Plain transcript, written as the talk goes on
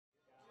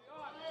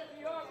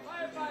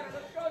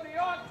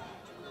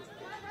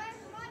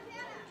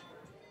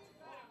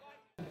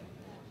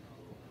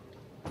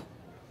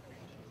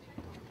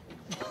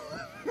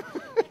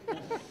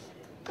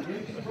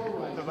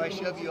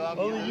shove you off.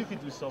 Only you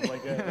could do something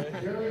like that,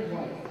 man. Jerry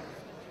White,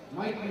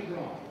 Mike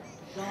McGraw,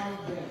 Sean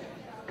Bennett,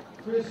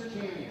 Chris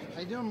Channing.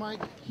 How you doing,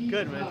 Mike?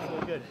 Good, man.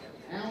 Feeling good.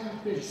 Alan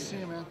Good Fisher. to see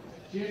you, man.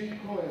 Jim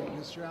Coyle.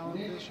 Mr. Alan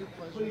Nick Fisher,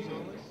 pleasure as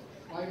Cleveland, always.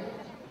 Fighter,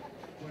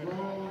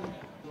 Jerome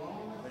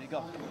Braun. Ready to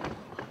go.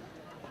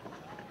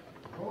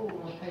 Oh,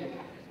 hey.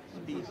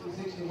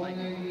 60,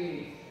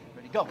 198.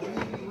 Ready to go.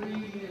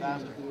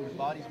 Faster. Your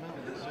body's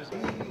moving. It's just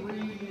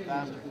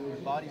faster. Your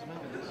body's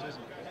moving. It's just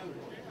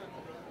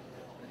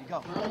ready to go.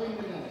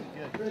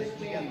 Good. Take them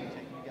together.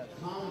 Take them together.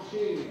 Tom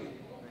Shea,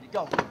 Ready to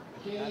go.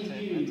 Kenny That's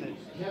Hughes, it.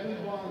 Kevin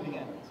Bongard,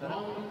 Again. Set up.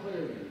 Tom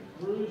McCleary,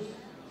 Bruce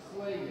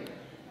Slager,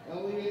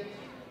 Elliot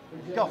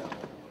Go. Pageau,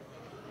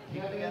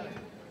 Keep it together.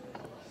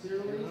 You're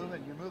Searles,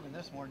 moving. You're moving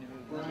this more than you're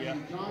moving. Brian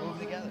Yeah. Johnson, Move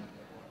together.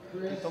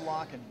 Chris. Keep the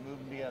lock and move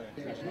them together.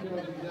 He knows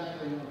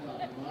exactly what I'm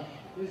talking about.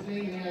 His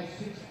name has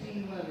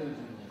 16 letters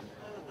in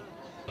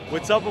it.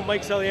 What's up? I'm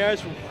Mike Selearis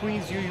from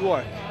Queens, New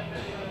York.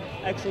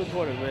 Excellent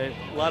tournament, man.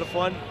 A lot of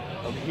fun.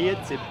 I'm here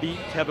to beat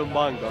Kevin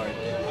Bongard,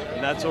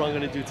 and that's what I'm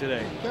going to do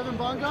today. Kevin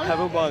Bongard?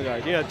 Kevin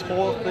Bongard, yeah,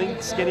 tall,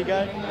 thin, skinny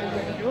guy.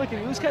 He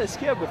was kind of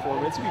scared before,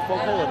 man. It's going to be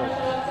fun pulling him.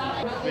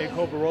 Me and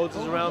Cobra Rhodes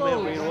is around,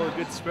 man, bringing all the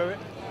good spirit.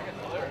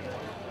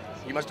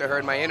 You must have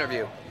heard my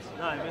interview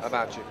No, I missed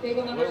about you.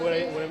 what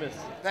I missed.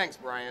 Thanks,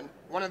 Brian.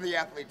 One of the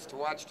athletes to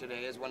watch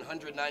today is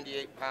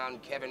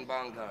 198-pound Kevin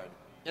Bongard.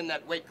 In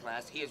that weight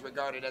class, he is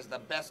regarded as the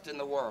best in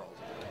the world.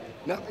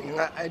 Nothing.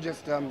 I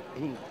just,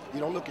 you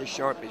don't look as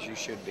sharp as you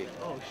should be.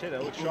 Oh, shit, I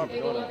look sharp,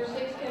 don't I?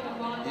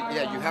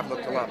 Yeah, you have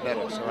looked a lot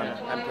better, so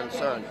I'm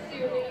concerned.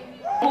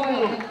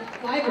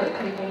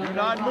 Do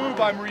not move.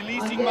 I'm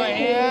releasing my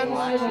hands.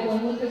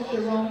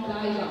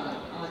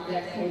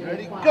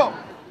 Ready, go.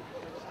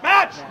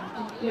 Match!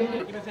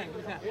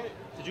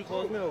 Did you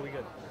close me or are we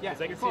good? Yeah.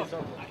 I can see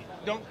something.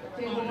 Don't.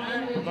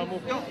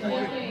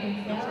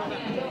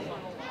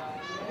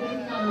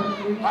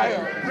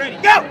 Ready,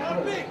 go!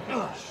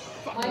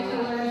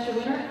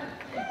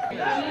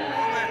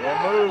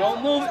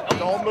 Don't move.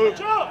 Don't move.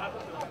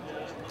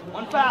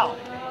 One foul.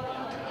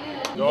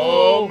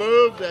 Don't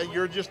move.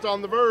 You're just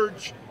on the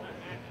verge.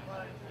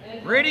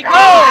 Ready, go!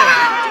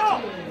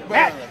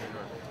 Match!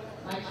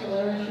 Mike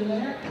Selearis, your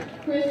winner.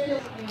 Crystal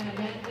and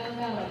Matt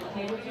Delmello,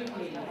 table 2,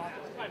 please.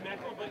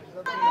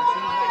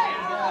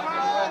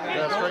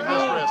 Yeah, straighten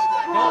this wrist.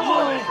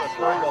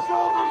 There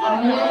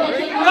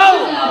you go.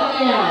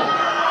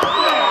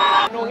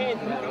 No hand.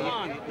 Come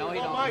on. No, he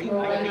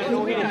don't. No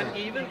hand.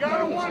 Even.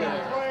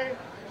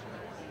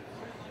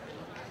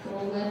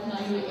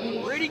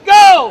 Ready,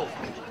 go!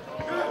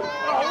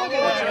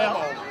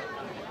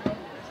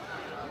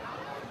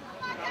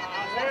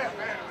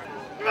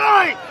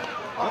 Right!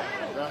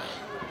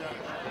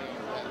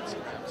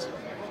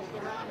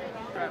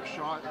 Trap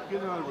shot.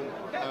 Get another one,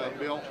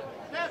 Bill.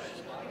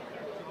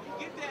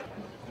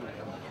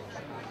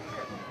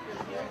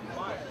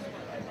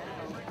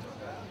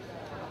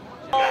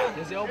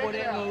 His elbow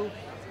didn't move.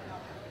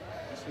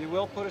 You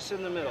will put us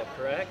in the middle,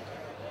 correct?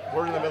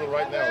 We're in the middle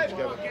right now,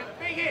 Kevin.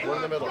 We're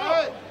in the middle.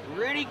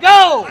 Ready,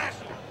 go!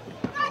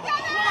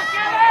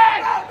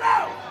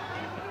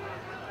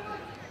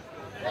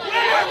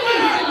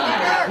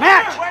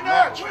 Match!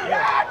 Match!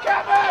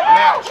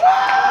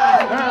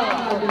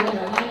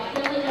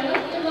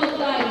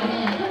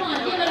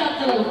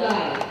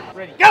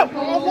 Ready, go!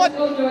 What?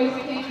 Joyce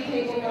King,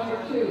 table number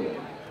 2.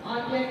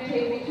 On deck,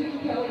 table 2,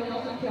 Kelly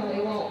Nelson, Kelly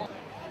Wolfe.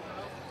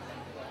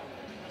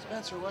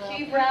 Spencer, what happened?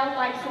 Chief Brown,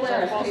 Mike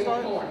Selearis,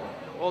 table 4.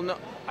 Well, no,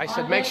 I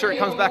said make sure it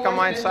comes back on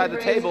my side of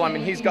the table. I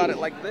mean, he's got it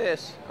like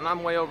this, and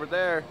I'm way over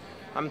there.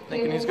 I'm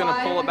thinking he's going to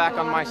pull it back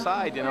on my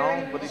side, you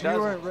know, but he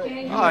doesn't.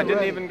 Oh, it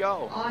didn't even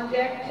go. On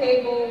deck,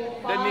 table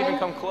 5. Didn't even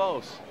come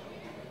close.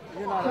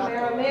 You're not out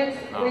there. Camera Mids,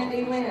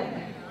 Wendy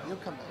Lynn. You'll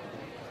come back.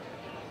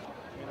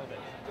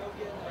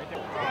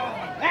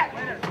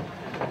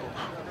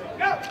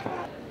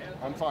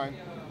 I'm fine.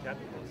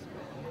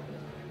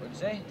 What'd you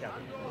say?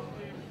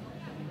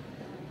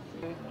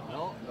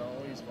 No,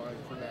 he's fine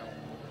for now.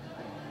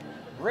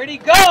 Ready,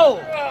 go!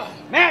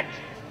 Match!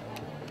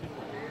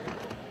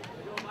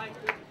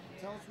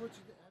 Tell us what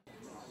you did.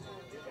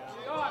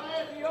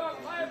 New York,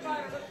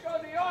 firefighter, let's go,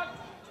 New York!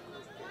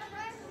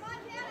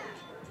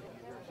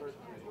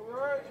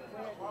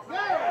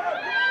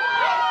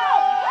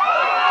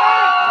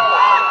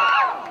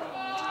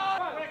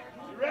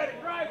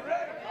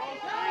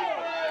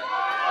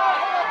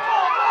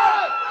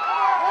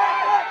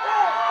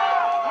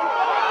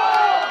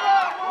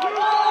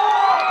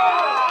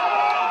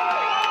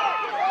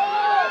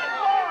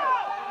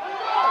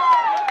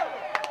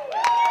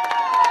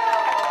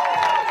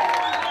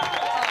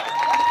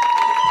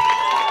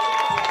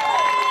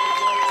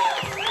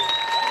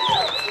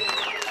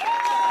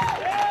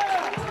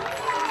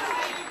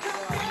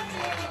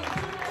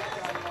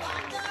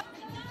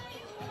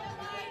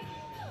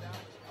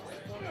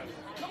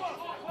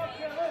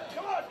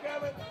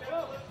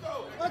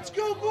 Let's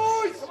go,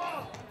 boys! Come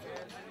on!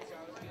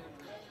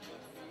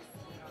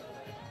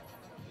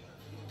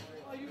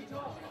 Oh, you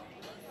talk.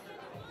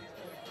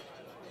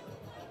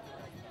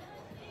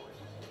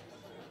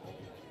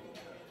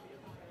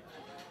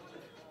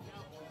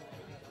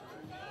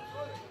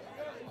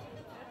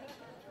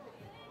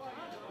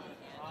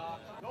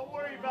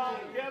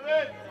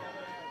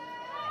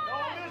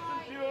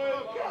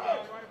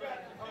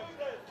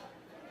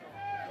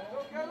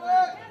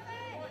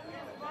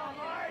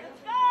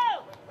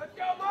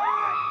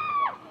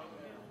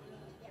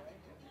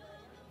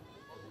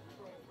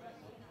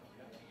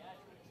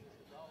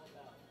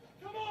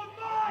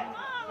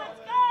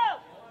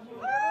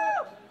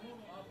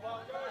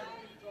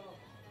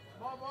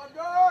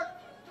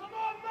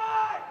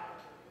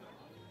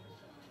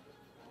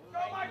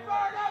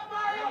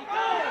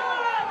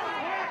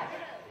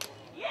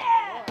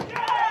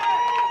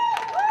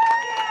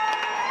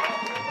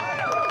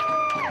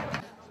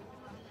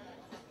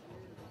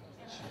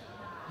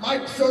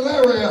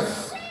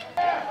 Selearis.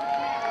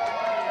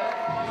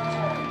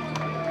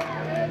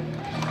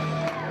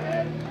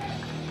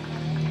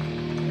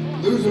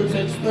 Loser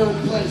takes third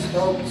place,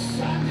 folks.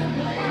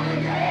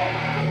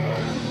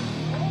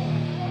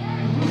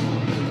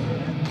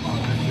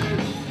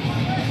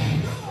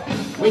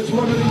 Which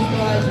one of these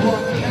guys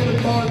wants Kevin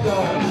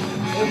Bongard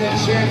in the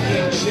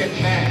championship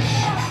match?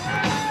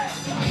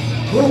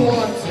 Who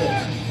wants it?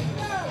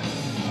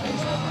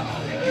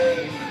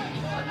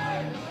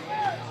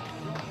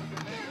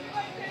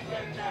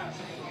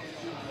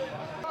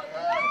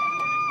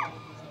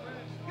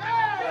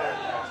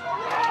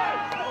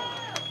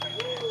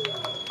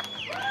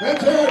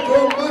 Let's hear it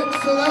for Mike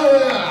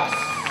Selearis.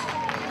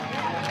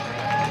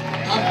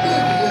 A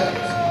big hit.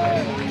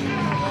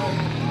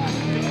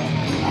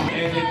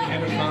 And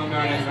Kevin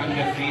Bongard is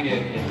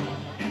undefeated.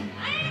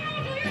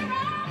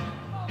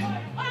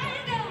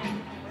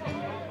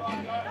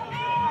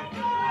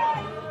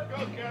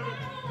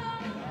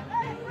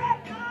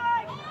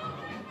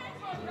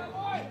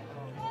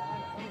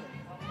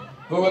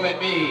 Who will it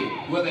be?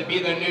 Will it be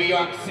the New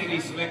York City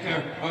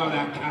Slicker or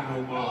the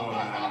Cowboy?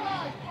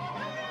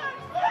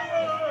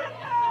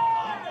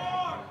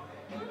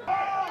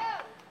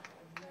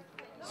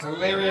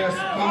 Selearis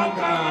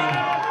Bongard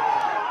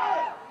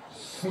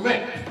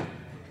slipped.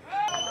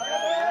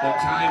 The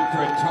time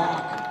for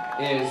talk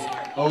is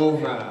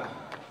over.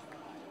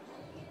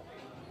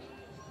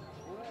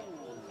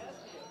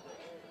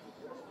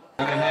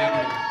 Gonna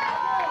happen.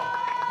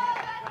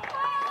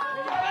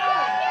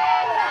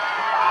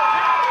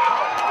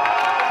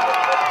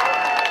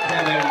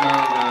 Kevin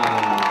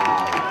Bongard.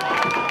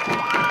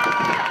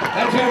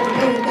 That's it for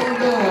Kevin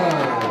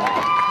Bongard.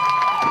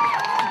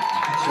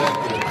 Check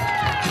it.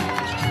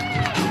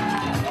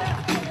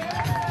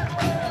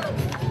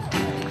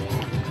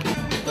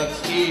 But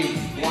Steve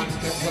wants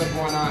to put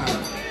one on her.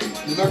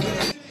 Look at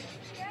that.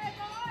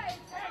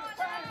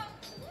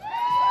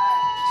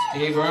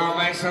 Steve Earl,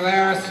 Mike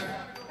Selearis.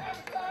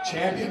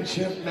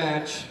 Championship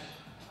match.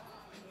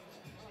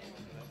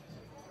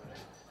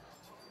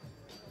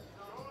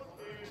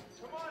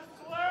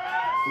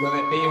 Will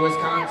it be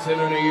Wisconsin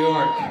or New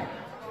York?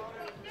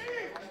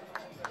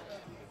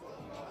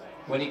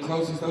 When he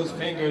closes those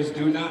fingers,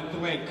 do not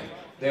blink.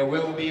 There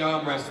will be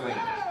arm wrestling.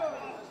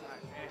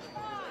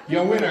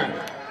 Your winner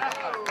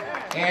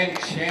and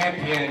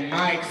champion,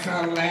 Mike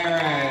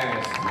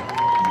Selearis.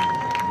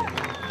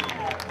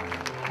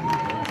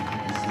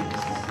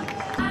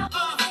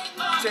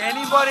 To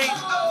anybody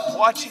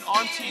watching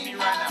on TV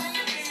right now,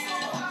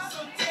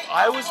 if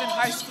I was in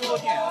high school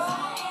again,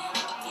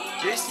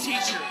 this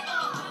teacher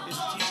is a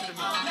teacher to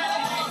me.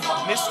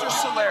 Mr.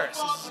 Selearis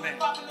is his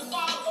name.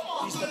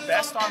 He's the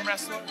best arm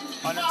wrestler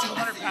under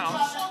 200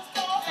 pounds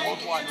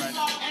worldwide right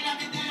now.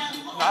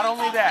 Not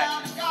only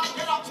that,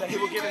 so he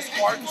will give his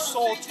heart and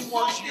soul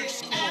towards your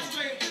school.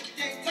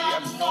 You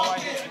have no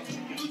idea.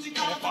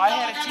 And if I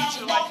had a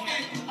teacher like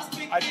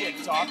him, I'd be a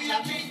doctor,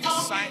 a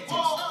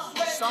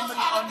scientist, somebody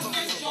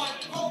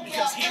unbelievable,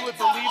 because he would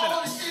believe in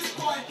us.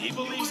 He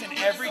believes in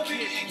every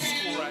kid in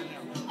school right now.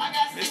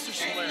 Mr.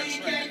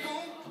 Selearis right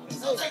now.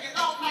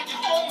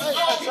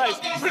 That's nice.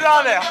 Put it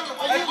on there.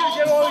 That's going to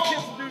get all the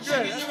kids to do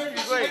good. That's going to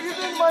be great. Have you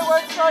been to my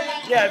website?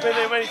 Yeah, I've been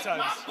there many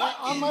times.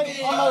 On my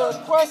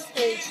request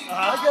page,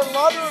 I get a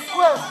lot of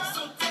requests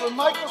for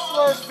Michael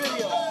Selearis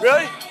videos.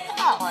 Really?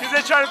 Yeah. Because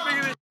they're trying to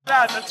figure this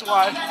out, that's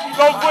why.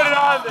 Don't put it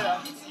on there.